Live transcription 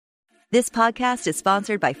This podcast is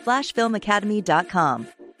sponsored by FlashFilmAcademy.com.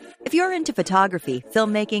 If you're into photography,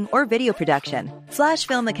 filmmaking, or video production,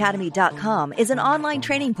 FlashFilmAcademy.com is an online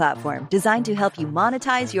training platform designed to help you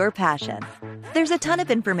monetize your passion. There's a ton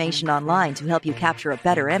of information online to help you capture a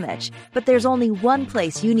better image, but there's only one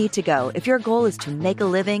place you need to go if your goal is to make a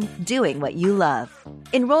living doing what you love.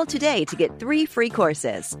 Enroll today to get 3 free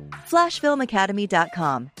courses.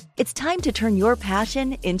 FlashFilmAcademy.com. It's time to turn your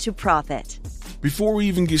passion into profit. Before we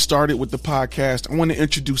even get started with the podcast, I want to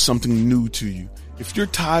introduce something new to you. If you're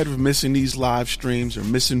tired of missing these live streams or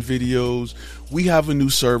missing videos, we have a new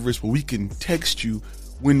service where we can text you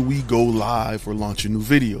when we go live or launch a new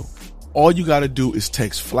video. All you got to do is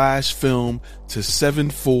text Flash Film to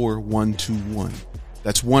 74121.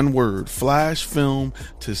 That's one word, Flash Film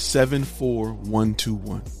to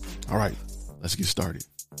 74121. All right, let's get started.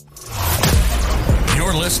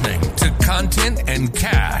 You're listening to Content and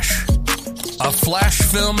Cash, a Flash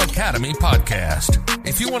Film Academy podcast.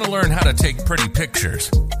 If you want to learn how to take pretty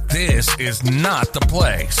pictures, this is not the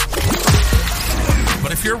place.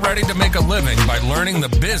 But if you're ready to make a living by learning the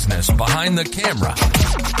business behind the camera,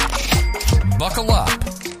 buckle up,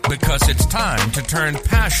 because it's time to turn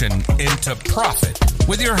passion into profit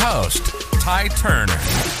with your host, Ty Turner.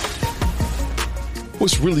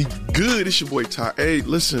 What's really good? It's your boy Ty. Hey,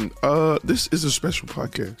 listen, this is a special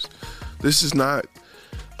podcast. This is not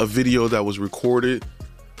a video that was recorded.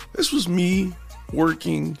 This was me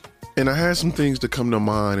working, and I had some things to come to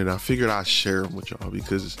mind, and I figured I'd share them with y'all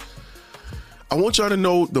because I want y'all to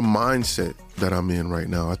know the mindset that I'm in right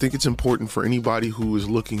now. I think it's important for anybody who is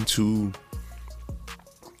looking to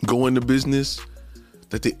go into business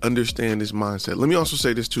that they understand this mindset. Let me also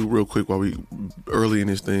say this too real quick while we early in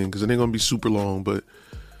this thing, because it ain't gonna be super long, but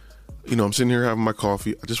you know, I'm sitting here having my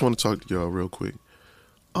coffee. I just want to talk to y'all real quick.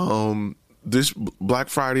 This Black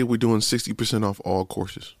Friday, we're doing 60% off all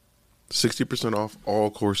courses. 60% off all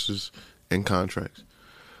courses and contracts.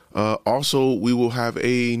 Also, we will have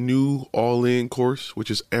a new all-in course, which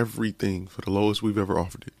is everything for the lowest we've ever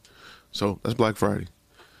offered it. So that's Black Friday.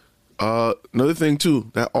 Another thing too,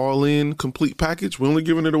 that all-in complete package, we're only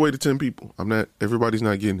giving it away to 10 people. Everybody's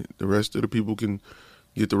not getting it. The rest of the people can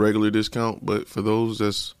get the regular discount, but for those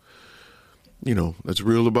that's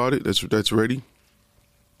real about it, that's ready,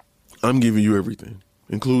 I'm giving you everything,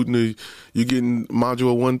 including you're getting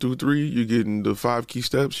module 1 through 3, you're getting the 5 key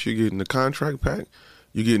steps, you're getting the contract pack,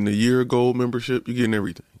 you're getting the year gold membership, you're getting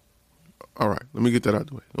everything. All right, let me get that out of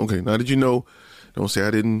the way. Okay, now that you know, don't say I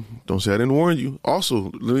didn't warn you. Also,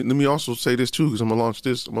 let me also say this too, because I'm gonna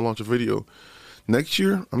launch a video. Next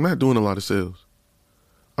year, I'm not doing a lot of sales.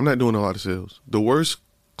 The worst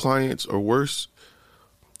clients or worst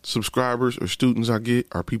subscribers or students I get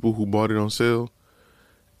are people who bought it on sale.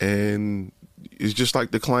 And it's just like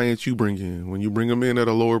the clients you bring in. When you bring them in at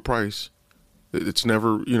a lower price, it's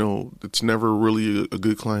never really a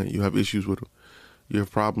good client. You have issues with them. You have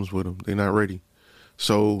problems with them. They're not ready.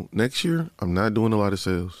 So next year, I'm not doing a lot of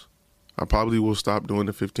sales. I probably will stop doing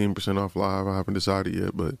the 15% off live. I haven't decided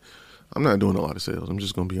yet, but I'm not doing a lot of sales. I'm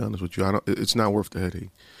just going to be honest with you. It's not worth the headache.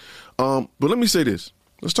 But let me say this.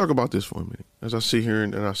 Let's talk about this for a minute. As I sit here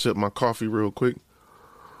and I sip my coffee real quick.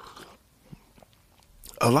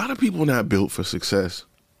 A lot of people are not built for success.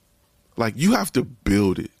 Like, you have to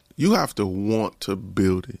build it. You have to want to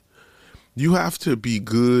build it. You have to be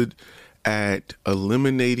good at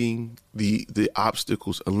eliminating the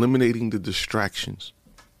obstacles, eliminating the distractions.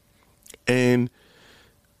 And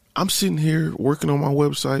I'm sitting here working on my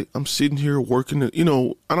website. I'm sitting here working,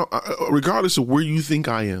 regardless of where you think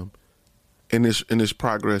I am in this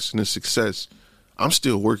progress and this success, I'm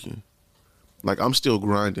still working. Like, I'm still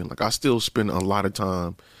grinding. Like, I still spend a lot of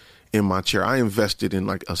time in my chair. I invested in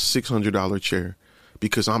like a $600 chair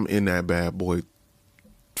because I'm in that bad boy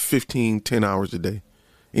 10 hours a day.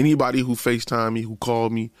 Anybody who FaceTime me, who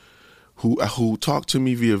called me, who talked to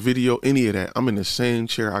me via video, any of that, I'm in the same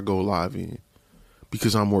chair I go live in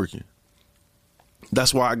because I'm working.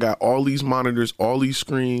 That's why I got all these monitors, all these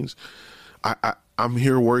screens. I'm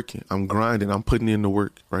here working. I'm grinding. I'm putting in the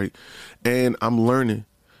work, right? And I'm learning.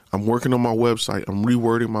 I'm working on my website. I'm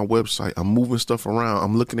rewording my website. I'm moving stuff around.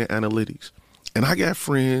 I'm looking at analytics. And I got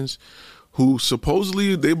friends who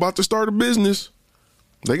supposedly they about to start a business.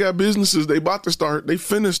 They got businesses they about to start. They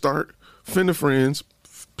finna start. Finna friends.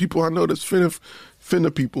 People I know that's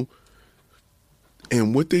finna people.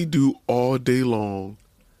 And what they do all day long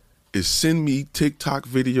is send me TikTok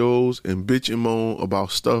videos and bitch and moan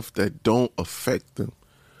about stuff that don't affect them.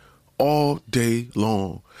 All day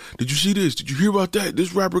long. Did you see this? Did you hear about that?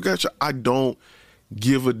 This rapper got shot. I don't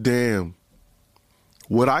give a damn.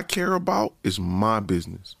 What I care about is my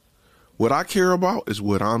business. What I care about is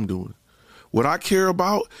what I'm doing. What I care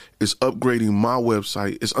about is upgrading my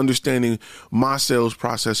website. It's understanding my sales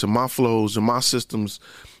process and my flows and my systems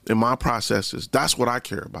and my processes. That's what I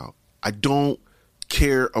care about. I don't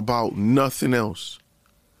care about nothing else.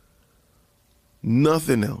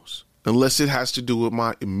 Nothing else. Unless it has to do with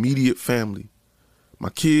my immediate family. My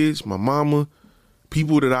kids, my mama,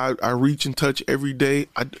 people that I reach and touch every day.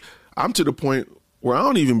 I'm to the point where I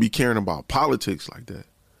don't even be caring about politics like that.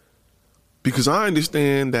 Because I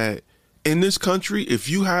understand that in this country, if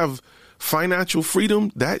you have financial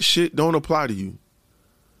freedom, that shit don't apply to you.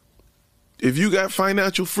 If you got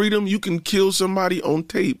financial freedom, you can kill somebody on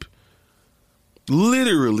tape,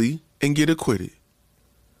 literally, and get acquitted.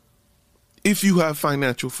 If you have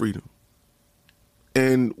financial freedom.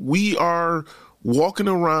 And we are walking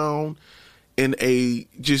around in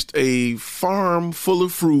just a farm full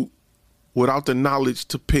of fruit without the knowledge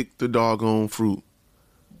to pick the doggone fruit.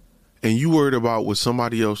 And you worried about what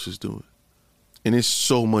somebody else is doing. And it's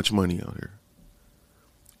so much money out here.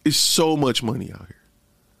 It's so much money out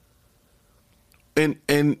here.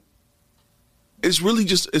 And it's really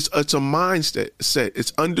just, it's a mindset set.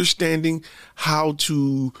 It's understanding how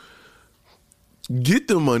to get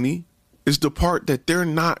the money is the part that they're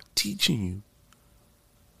not teaching you.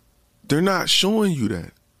 They're not showing you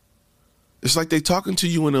that. It's like they talking to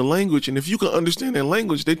you in a language, and if you can understand that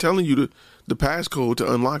language, they're telling you the passcode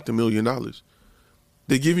to unlock the $1 million.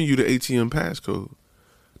 They're giving you the ATM passcode.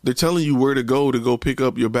 They're telling you where to go pick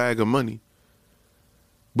up your bag of money.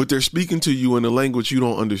 But they're speaking to you in a language you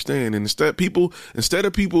don't understand. And instead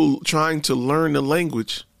of people trying to learn the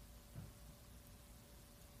language,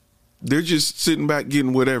 they're just sitting back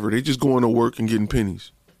getting whatever. They're just going to work and getting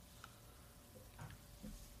pennies.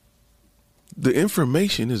 The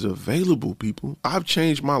information is available, people. I've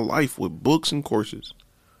changed my life with books and courses.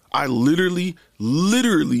 I literally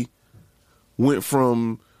went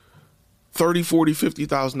from $30,000, $40,000,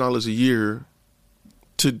 $50,000 a year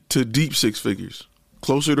to deep six figures,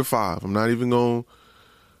 closer to 5. I'm not even going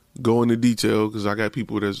to go into detail because I got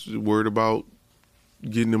people that's worried about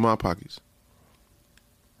getting in my pockets.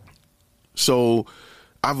 So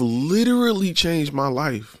I've literally changed my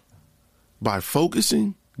life by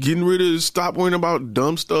focusing, getting rid of, stop worrying about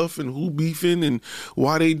dumb stuff and who beefing and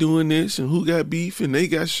why they doing this and who got beef and they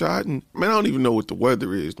got shot. And man, I don't even know what the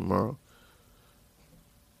weather is tomorrow.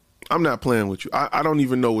 I'm not playing with you. I don't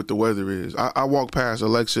even know what the weather is. I walk past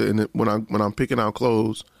Alexa and when I'm picking out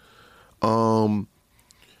clothes, I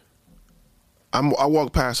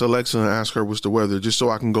walk past Alexa and ask her what's the weather just so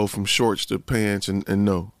I can go from shorts to pants and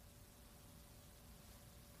know.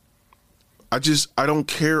 I don't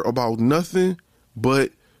care about nothing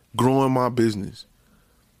but growing my business.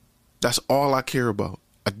 That's all I care about.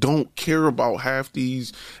 I don't care about half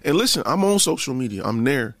these. And listen, I'm on social media. I'm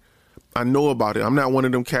there. I know about it. I'm not one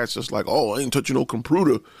of them cats that's like, oh, I ain't touching no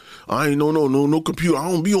computer. I ain't no computer.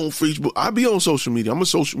 I don't be on Facebook. I be on social media. I'm a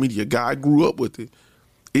social media guy. I grew up with it.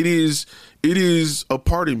 It is a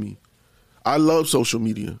part of me. I love social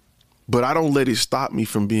media, but I don't let it stop me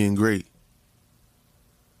from being great.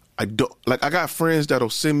 I got friends that'll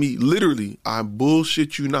send me, literally, I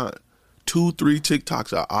bullshit you not, 2-3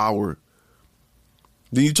 TikToks an hour.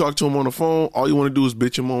 Then you talk to him on the phone, all you want to do is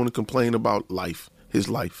bitch him on and complain about life, his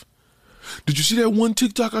life. Did you see that one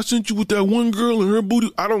TikTok I sent you with that one girl and her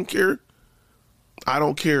booty? I don't care. I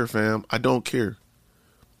don't care, fam. I don't care.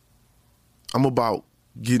 I'm about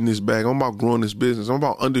getting this bag. I'm about growing this business. I'm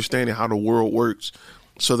about understanding how the world works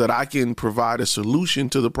so that I can provide a solution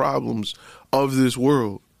to the problems of this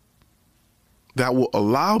world that will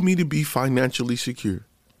allow me to be financially secure.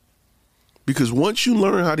 Because once you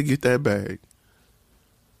learn how to get that bag,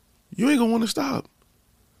 you ain't gonna want to stop.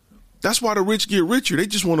 That's why the rich get richer. They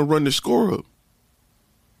just want to run the score up.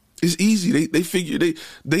 It's easy. They figure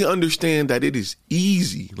they understand that it is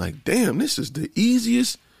easy. Like, damn, this is the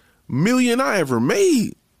easiest $1 million I ever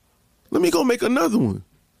made. Let me go make another one.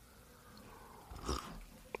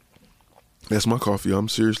 That's my coffee. I'm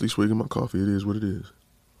seriously swigging my coffee. It is what it is.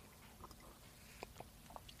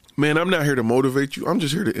 Man, I'm not here to motivate you. I'm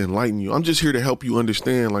just here to enlighten you. I'm just here to help you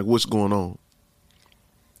understand like what's going on.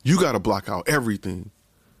 You got to block out everything.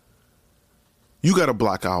 You got to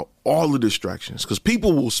block out all the distractions because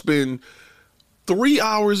people will spend 3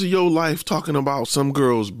 hours of your life talking about some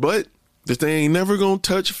girl's butt that they ain't never going to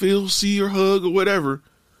touch, feel, see, or hug or whatever,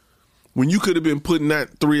 when you could have been putting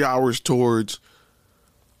that 3 hours towards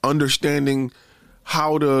understanding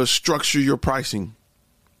how to structure your pricing,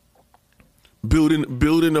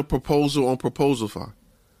 building a proposal on Proposalify,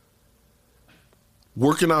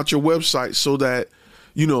 working out your website so that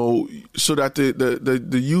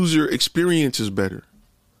the user experience is better.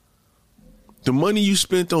 The money you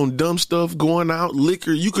spent on dumb stuff, going out,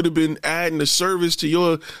 liquor, you could have been adding a service to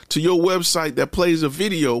your website that plays a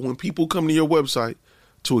video when people come to your website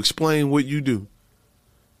to explain what you do.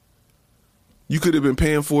 You could have been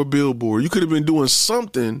paying for a billboard. You could have been doing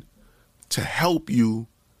something to help you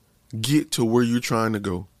get to where you're trying to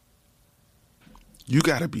go. You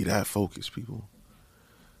got to be that focused, people.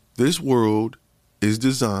 This world is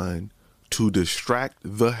designed to distract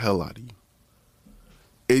the hell out of you.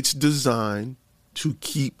 It's designed to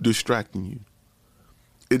keep distracting you.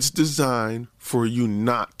 It's designed for you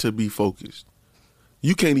not to be focused.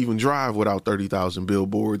 You can't even drive without 30,000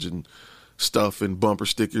 billboards and stuff and bumper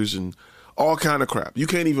stickers and all kind of crap. You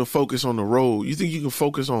can't even focus on the road. You think you can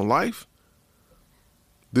focus on life?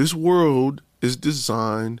 This world is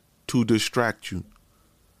designed to distract you.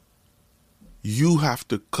 You have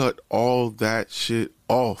to cut all that shit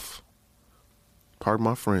off. Pardon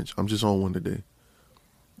my French. I'm just on one today.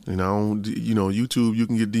 And I don't, YouTube, you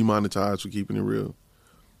can get demonetized for keeping it real.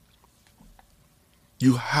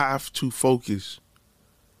 You have to focus.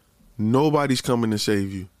 Nobody's coming to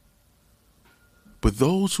save you. But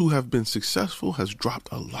those who have been successful has dropped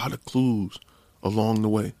a lot of clues along the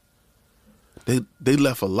way. They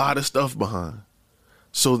left a lot of stuff behind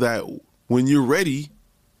so that when you're ready,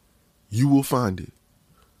 you will find it.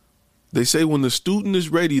 They say when the student is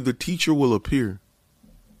ready, the teacher will appear.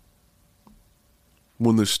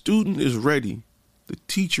 When the student is ready, the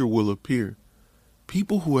teacher will appear.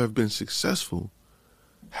 People who have been successful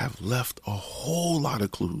have left a whole lot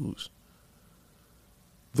of clues.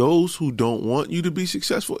 Those who don't want you to be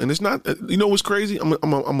successful, and it's not, you know what's crazy?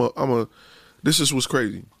 This is what's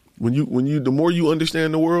crazy. The more you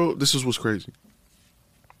understand the world, this is what's crazy.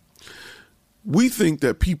 We think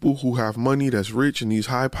that people who have money that's rich in these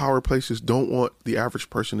high power places don't want the average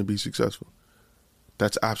person to be successful.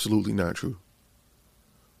 That's absolutely not true.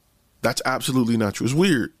 That's absolutely not true. It's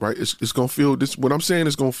weird, right? It's going to feel this. What I'm saying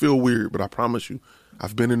is going to feel weird, but I promise you,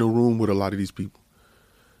 I've been in a room with a lot of these people.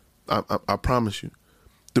 I promise you.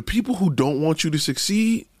 The people who don't want you to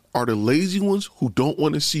succeed are the lazy ones who don't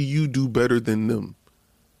want to see you do better than them.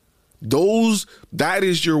 That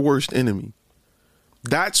is your worst enemy.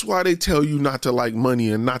 That's why they tell you not to like money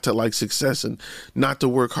and not to like success and not to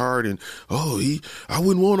work hard. And, I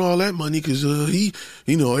wouldn't want all that money because,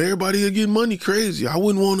 everybody will get money crazy. I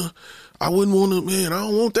wouldn't want to, man, I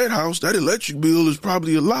don't want that house. That electric bill is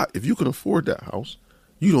probably a lot. If you can afford that house,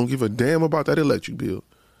 you don't give a damn about that electric bill.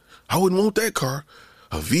 I wouldn't want that car.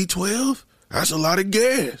 A V12? That's a lot of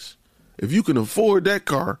gas. If you can afford that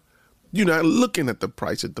car, you're not looking at the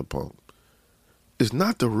price at the pump. It's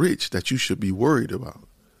not the rich that you should be worried about.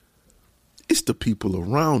 It's the people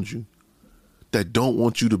around you that don't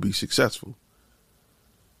want you to be successful.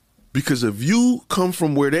 Because if you come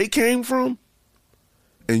from where they came from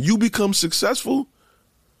and you become successful,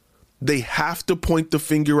 they have to point the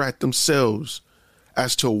finger at themselves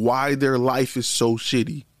as to why their life is so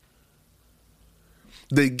shitty.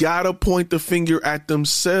 They gotta point the finger at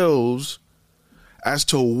themselves as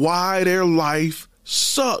to why their life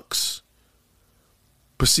sucks.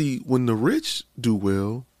 But see, when the rich do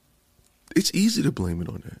well, it's easy to blame it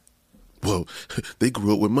on that. Well, they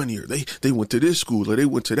grew up with money, or they went to this school, or they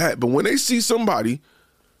went to that. But when they see somebody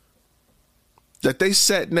that they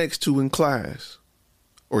sat next to in class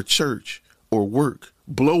or church or work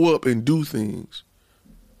blow up and do things,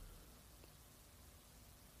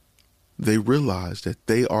 they realize that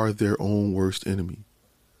they are their own worst enemy.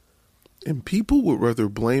 And people would rather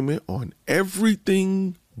blame it on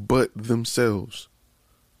everything but themselves.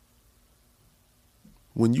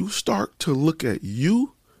 When you start to look at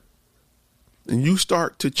you and you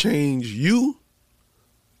start to change you,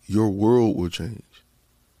 your world will change.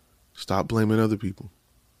 Stop blaming other people.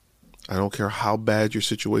 I don't care how bad your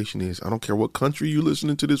situation is. I don't care what country you're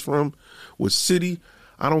listening to this from, what city.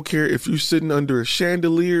 I don't care if you're sitting under a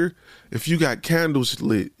chandelier, if you got candles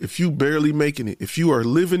lit, if you barely making it, if you are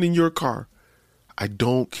living in your car. I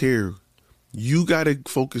don't care. You got to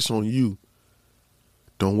focus on you.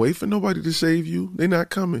 Don't wait for nobody to save you. They're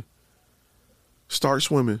not coming. Start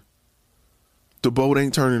swimming. The boat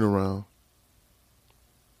ain't turning around.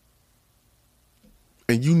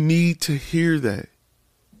 And you need to hear that.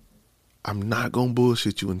 I'm not going to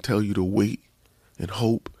bullshit you and tell you to wait and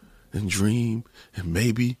hope and dream and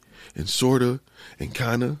maybe and sorta and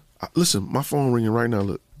kinda. Listen, my phone ringing right now.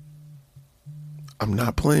 Look, I'm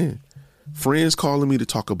not playing. Friends calling me to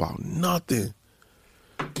talk about nothing.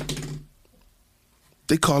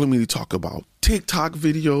 They calling me to talk about TikTok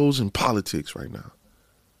videos and politics right now.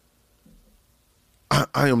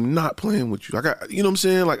 I am not playing with you. I got, you know what I'm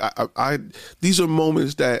saying? Like I these are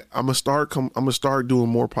moments that I'm gonna start doing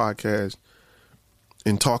more podcasts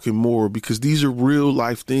and talking more, because these are real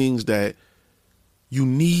life things that you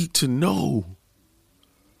need to know.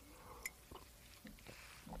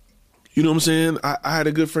 You know what I'm saying? I had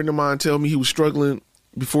a good friend of mine tell me he was struggling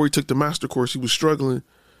before he took the master course. He was struggling.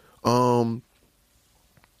 And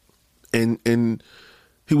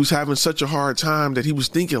he was having such a hard time that he was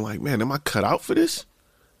thinking like, man, am I cut out for this?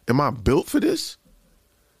 Am I built for this?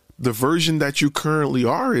 The version that you currently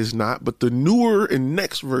are is not, but the newer and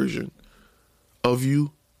next version of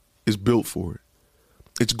you is built for it.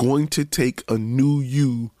 It's going to take a new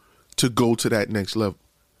you to go to that next level.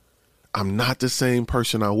 I'm not the same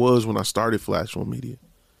person I was when I started Flash Film Media.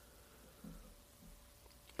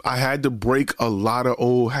 I had to break a lot of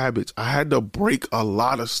old habits. I had to break a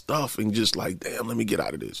lot of stuff and just like, damn, let me get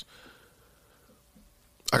out of this.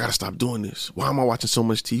 I got to stop doing this. Why am I watching so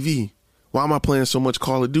much TV? Why am I playing so much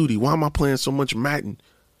Call of Duty? Why am I playing so much Madden?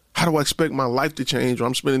 How do I expect my life to change when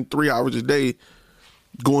I'm spending 3 hours a day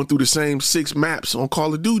going through the same 6 maps on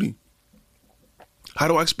Call of Duty? How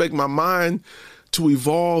do I expect my mind to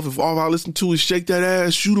evolve if all I listen to is shake that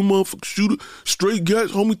ass, shoot a motherfucker, shoot a straight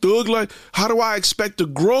guts, homie thug life? How do I expect to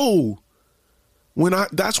grow when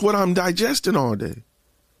that's what I'm digesting all day?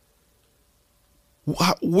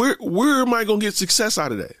 Where am I going to get success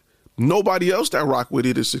out of that? Nobody else that rock with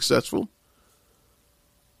it is successful.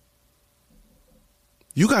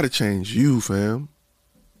 You got to change you, fam.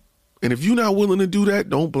 And if you're not willing to do that,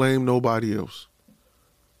 don't blame nobody else.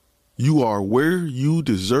 You are where you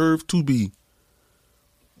deserve to be.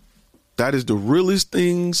 That is the realest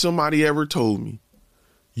thing somebody ever told me.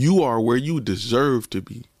 You are where you deserve to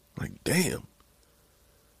be. Like, damn.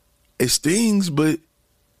 It stings, but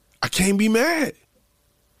I can't be mad.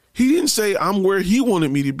 He didn't say I'm where he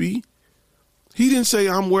wanted me to be. He didn't say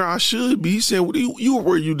I'm where I should be. He said you are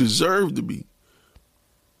where you deserve to be.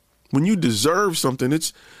 When you deserve something,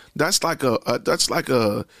 that's like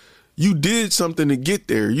a you did something to get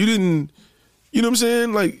there. You didn't. You know what I'm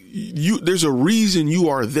saying? Like there's a reason you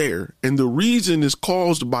are there, and the reason is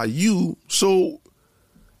caused by you. So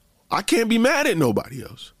I can't be mad at nobody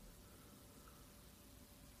else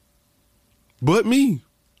but me.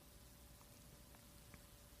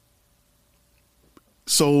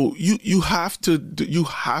 So you have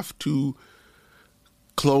to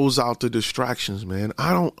close out the distractions, man.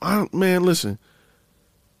 I don't, man, listen.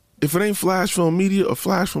 If it ain't Flash Film Media or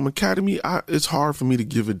Flash Film Academy, it's hard for me to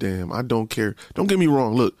give a damn. I don't care. Don't get me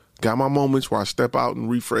wrong. Look, got my moments where I step out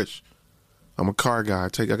and refresh. I'm a car guy.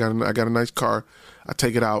 I got a nice car. I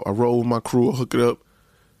take it out. I roll with my crew. I hook it up.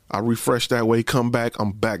 I refresh that way. Come back.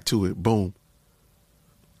 I'm back to it. Boom.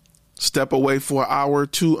 Step away for an hour or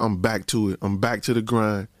two. I'm back to it. I'm back to the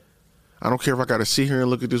grind. I don't care if I got to sit here and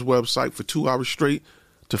look at this website for 2 hours straight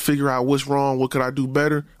to figure out what's wrong. What could I do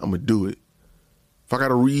better? I'm going to do it. If I got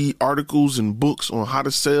to read articles and books on how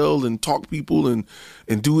to sell and talk people and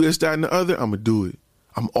do this, that, and the other, I'm going to do it.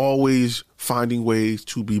 I'm always finding ways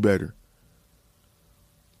to be better.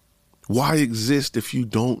 Why exist if you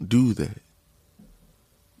don't do that?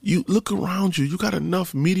 You look around you. You got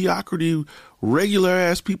enough mediocrity, regular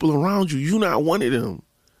ass people around you. You're not one of them.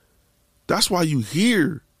 That's why you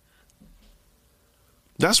here.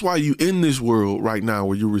 That's why you in this world right now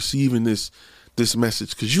where you're receiving this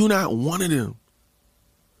message, because you're not one of them.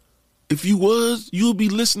 If you was, you'll be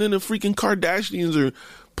listening to freaking Kardashians or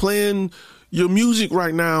playing your music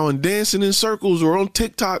right now and dancing in circles or on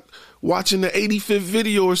TikTok watching the 85th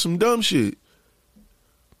video or some dumb shit.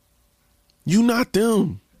 You not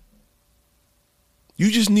them.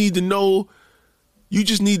 You just need to know. You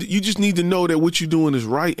just need to know that what you're doing is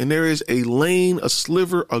right, and there is a lane, a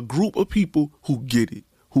sliver, a group of people who get it,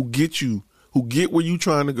 who get you, who get where you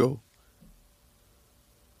trying to go.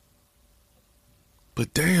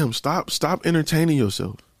 But damn, stop entertaining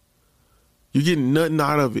yourself. You're getting nothing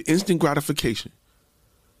out of it. Instant gratification.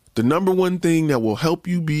 The number one thing that will help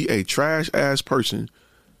you be a trash ass person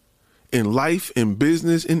in life, in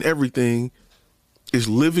business, in everything is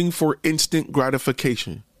living for instant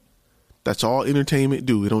gratification. That's all entertainment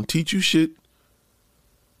do. It don't teach you shit.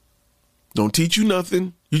 Don't teach you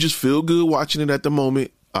nothing. You just feel good watching it at the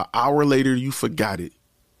moment. An hour later, you forgot it.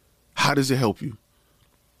 How does it help you?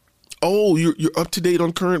 Oh, you're up to date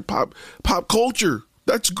on current pop culture.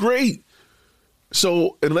 That's great.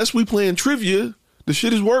 So unless we playing trivia, the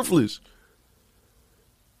shit is worthless.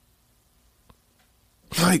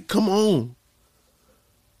 Like, come on.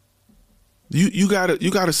 You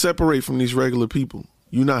gotta separate from these regular people.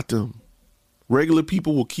 You're not them. Regular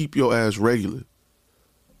people will keep your ass regular.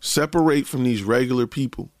 Separate from these regular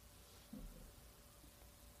people.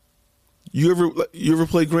 You ever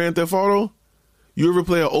play Grand Theft Auto? You ever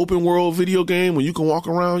play an open world video game when you can walk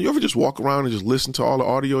around? You ever just walk around and just listen to all the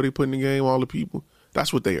audio they put in the game, all the people?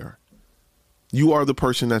 That's what they are. You are the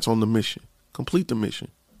person that's on the mission. Complete the mission.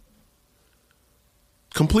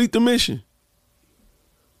 Complete the mission.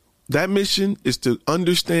 That mission is to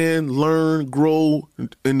understand, learn, grow,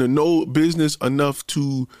 and to know business enough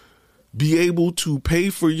to be able to pay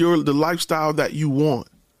for the lifestyle that you want.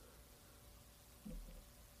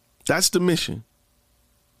 That's the mission.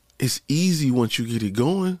 It's easy once you get it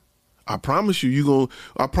going. I promise you,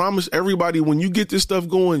 I promise everybody, when you get this stuff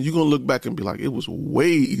going, you're going to look back and be like, it was way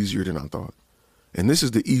easier than I thought. And this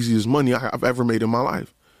is the easiest money I've ever made in my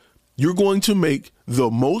life. You're going to make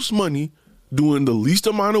the most money doing the least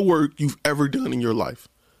amount of work you've ever done in your life.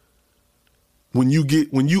 When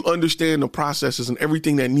you understand the processes and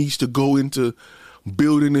everything that needs to go into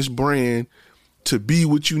building this brand to be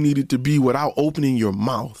what you need it to be without opening your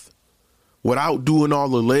mouth, without doing all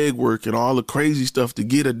the legwork and all the crazy stuff to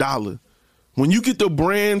get $1. When you get the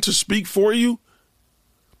brand to speak for you,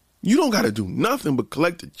 you don't got to do nothing but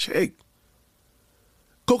collect a check.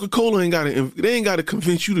 Coca-Cola ain't got to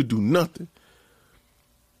convince you to do nothing.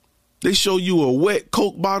 They show you a wet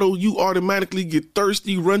Coke bottle, you automatically get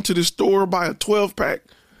thirsty, run to the store, buy a 12-pack,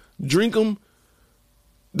 drink them.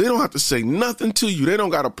 They don't have to say nothing to you. They don't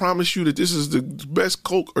got to promise you that this is the best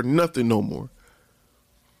Coke or nothing no more.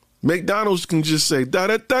 McDonald's can just say,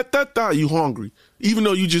 da-da-da-da-da, you hungry, even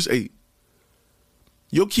though you just ate.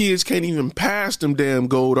 Your kids can't even pass them damn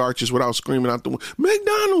gold arches without screaming out the window,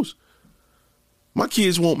 McDonald's. My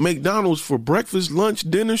kids want McDonald's for breakfast, lunch,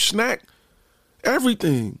 dinner, snack,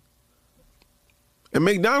 everything. And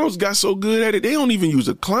McDonald's got so good at it, they don't even use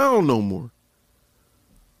a clown no more.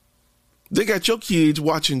 They got your kids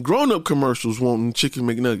watching grown-up commercials wanting chicken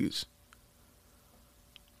McNuggets.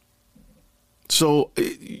 So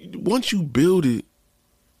once you build it,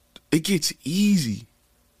 it gets easy.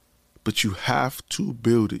 But you have to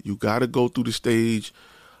build it. You got to go through the stage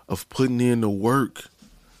of putting in the work.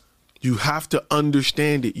 You have to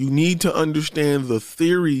understand it. You need to understand the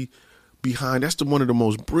theory behind. That's one of the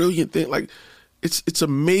most brilliant things. Like, it's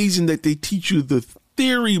amazing that they teach you the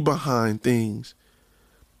theory behind things.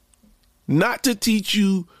 Not to teach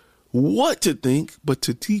you what to think, but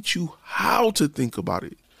to teach you how to think about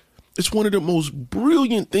it. It's one of the most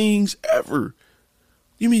brilliant things ever.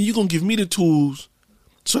 You mean you're going to give me the tools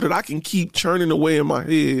so that I can keep churning away in my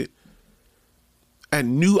head at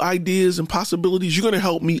new ideas and possibilities? You're going to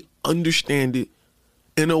help me understand it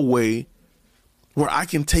in a way where I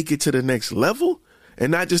can take it to the next level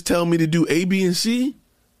and not just tell me to do A, B, and C,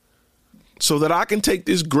 so that I can take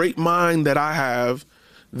this great mind that I have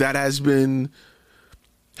that has been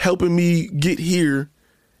helping me get here,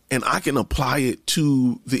 and I can apply it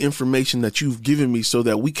to the information that you've given me so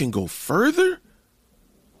that we can go further?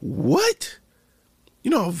 What?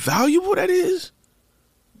 You know how valuable that is?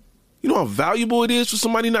 You know how valuable it is for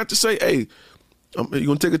somebody not to say, hey, you're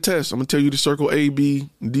going to take a test. I'm going to tell you to circle A, B,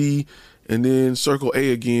 D, and then circle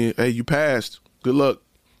A again. Hey, you passed. Good luck.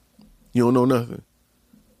 You don't know nothing.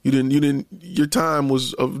 Your time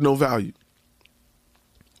was of no value.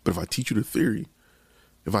 But if I teach you the theory,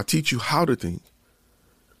 if I teach you how to think,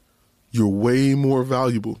 you're way more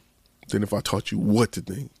valuable than if I taught you what to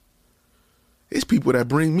think. It's people that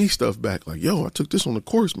bring me stuff back like, yo, I took this on the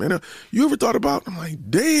course, man. You ever thought about? I'm like,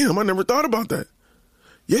 damn, I never thought about that.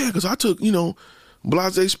 Yeah, because I took,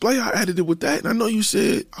 Blase Splay, I added it with that. And I know you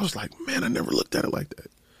said, I was like, man, I never looked at it like that.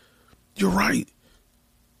 You're right.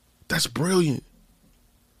 That's brilliant.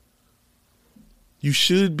 You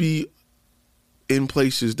should be in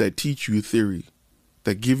places that teach you theory,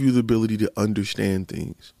 that give you the ability to understand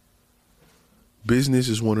things. Business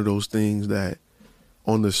is one of those things that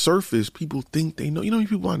on the surface, people think they know. You know,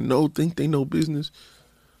 people I know think they know business.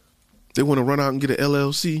 They want to run out and get an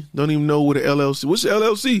LLC. Don't even know what an LLC. What's an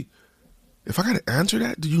LLC? If I got to answer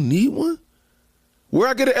that, do you need one? Where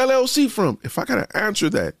I get an LLC from? If I got to answer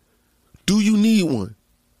that, do you need one?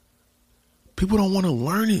 People don't want to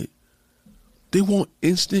learn it. They want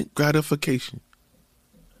instant gratification.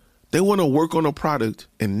 They want to work on a product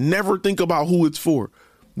and never think about who it's for.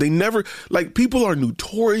 They never, people are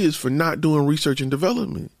notorious for not doing research and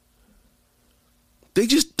development. They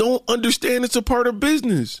just don't understand it's a part of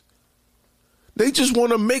business. They just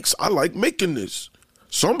want to I like making this.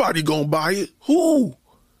 Somebody gonna buy it. Who?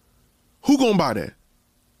 Who gonna buy that?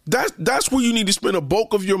 That's where you need to spend a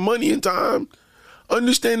bulk of your money and time,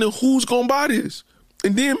 understanding who's gonna buy this.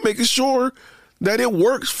 And then making sure that it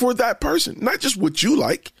works for that person. Not just what you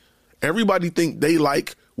like. Everybody think they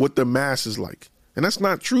like what the masses like. And that's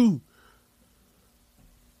not true.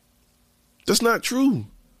 That's not true.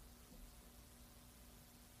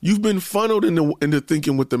 You've been funneled into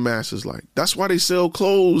thinking what the masses like. That's why they sell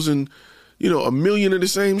clothes and, 1 million of the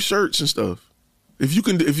same shirts and stuff. If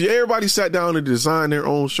everybody sat down and designed their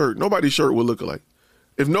own shirt, nobody's shirt would look alike.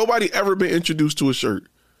 If nobody ever been introduced to a shirt,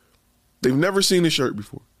 they've never seen a shirt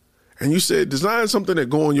before, and you said, design something that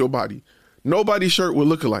go on your body, nobody's shirt would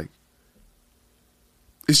look alike.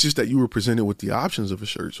 It's just that you were presented with the options of a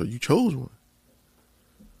shirt, so you chose one.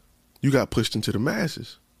 You got pushed into the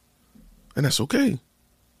masses, and that's okay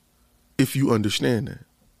if you understand that.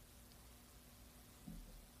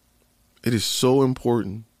 It is so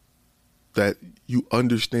important that you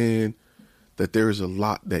understand that there is a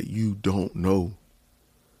lot that you don't know.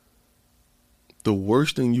 The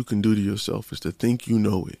worst thing you can do to yourself is to think you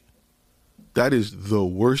know it. That is the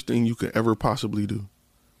worst thing you can ever possibly do.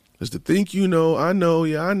 Is to think I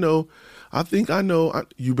know, I think I know.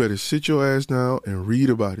 You better sit your ass down and read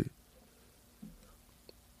about it.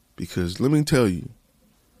 Because let me tell you,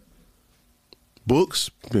 books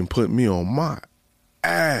been putting me on my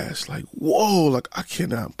ass. Like, whoa, like I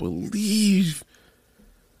cannot believe,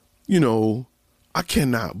 I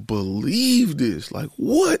cannot believe this. Like,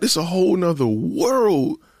 what? It's a whole nother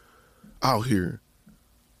world out here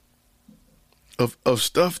of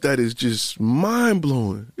stuff that is just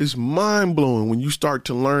mind-blowing. It's mind-blowing when you start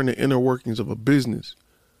to learn the inner workings of a business.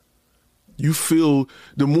 You feel,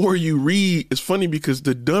 the more you read, it's funny because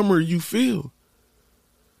the dumber you feel.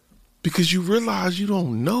 Because you realize you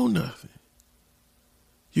don't know nothing.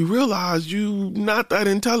 You realize you're not that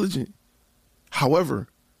intelligent. However,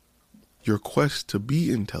 your quest to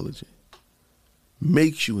be intelligent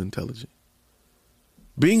makes you intelligent.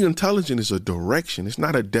 Being intelligent is a direction. It's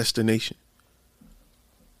not a destination.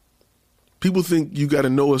 People think you got to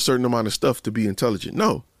know a certain amount of stuff to be intelligent.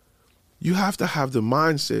 No, you have to have the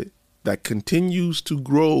mindset that continues to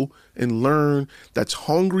grow and learn, that's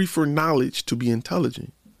hungry for knowledge to be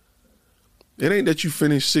intelligent. It ain't that you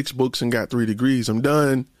finished 6 books and got 3 degrees. I'm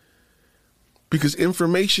done. Because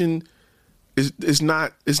information is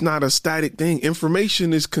not a static thing.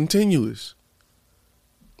 Information is continuous.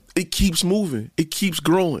 It keeps moving. It keeps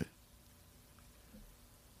growing.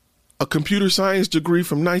 A computer science degree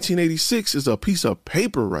from 1986 is a piece of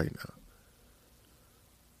paper right now.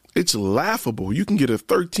 It's laughable. You can get a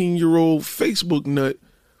 13-year-old Facebook nut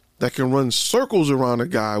that can run circles around a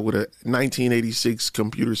guy with a 1986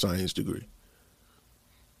 computer science degree.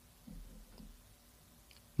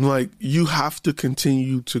 Like, you have to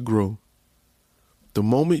continue to grow. The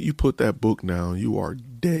moment you put that book down, you are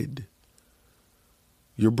dead.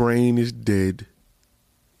 Your brain is dead.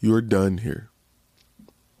 You're done here.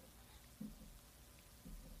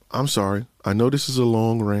 I'm sorry. I know this is a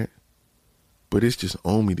long rant, but it's just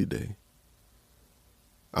on me today.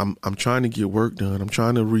 I'm trying to get work done. I'm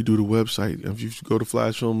trying to redo the website. If you go to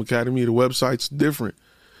Flash Film Academy, the website's different.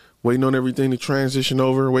 Waiting on everything to transition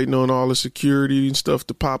over, waiting on all the security and stuff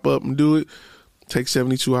to pop up and do it. Takes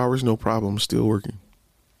 72 hours, no problem. Still working.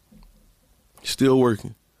 Still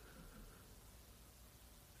working.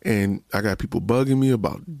 And I got people bugging me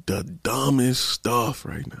about the dumbest stuff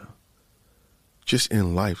right now. Just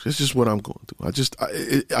in life. That's just what I'm going through.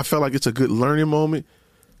 I felt like it's a good learning moment,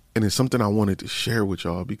 and it's something I wanted to share with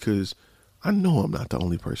y'all because I know I'm not the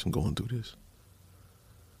only person going through this.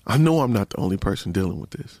 I know I'm not the only person dealing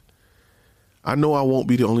with this. I know I won't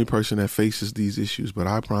be the only person that faces these issues, but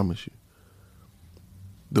I promise you,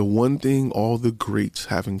 the one thing all the greats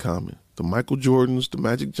have in common, the Michael Jordans, the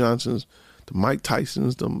Magic Johnsons, the Mike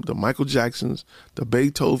Tysons, the Michael Jacksons, the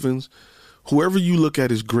Beethovens, whoever you look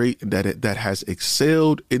at is great, that has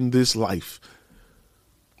excelled in this life,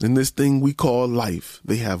 in this thing we call life,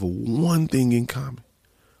 they have one thing in common.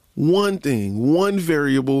 One thing, one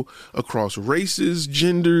variable across races,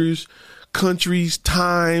 genders, countries,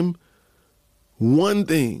 time, one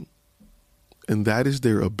thing, and that is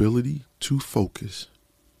their ability to focus.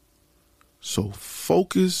 So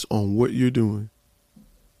focus on what you're doing.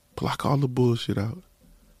 Block all the bullshit out.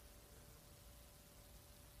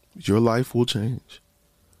 Your life will change.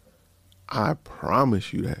 I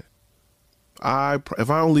promise you that. If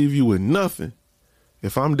I don't leave you with nothing,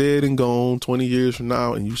 if I'm dead and gone 20 years from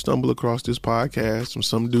now and you stumble across this podcast from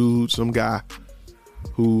some dude, some guy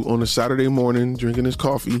who on a Saturday morning drinking his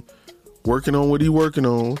coffee, working on what he working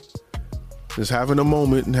on, just having a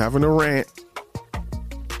moment and having a rant,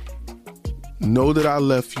 know that I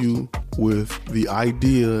left you with the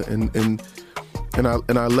idea and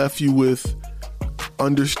I left you with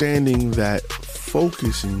understanding that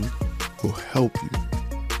focusing will help you.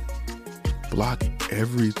 Block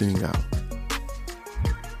everything out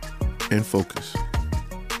and focus.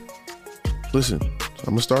 Listen, I'm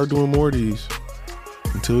gonna start doing more of these.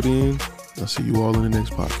 Until then, I'll see you all in the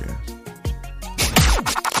next podcast.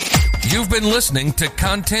 You've been listening to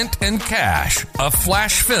Content and Cash, a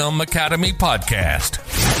Flash Film Academy podcast.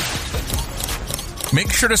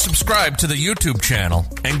 Make sure to subscribe to the YouTube channel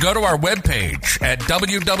and go to our webpage at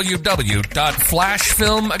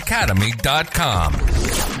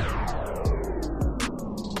www.flashfilmacademy.com.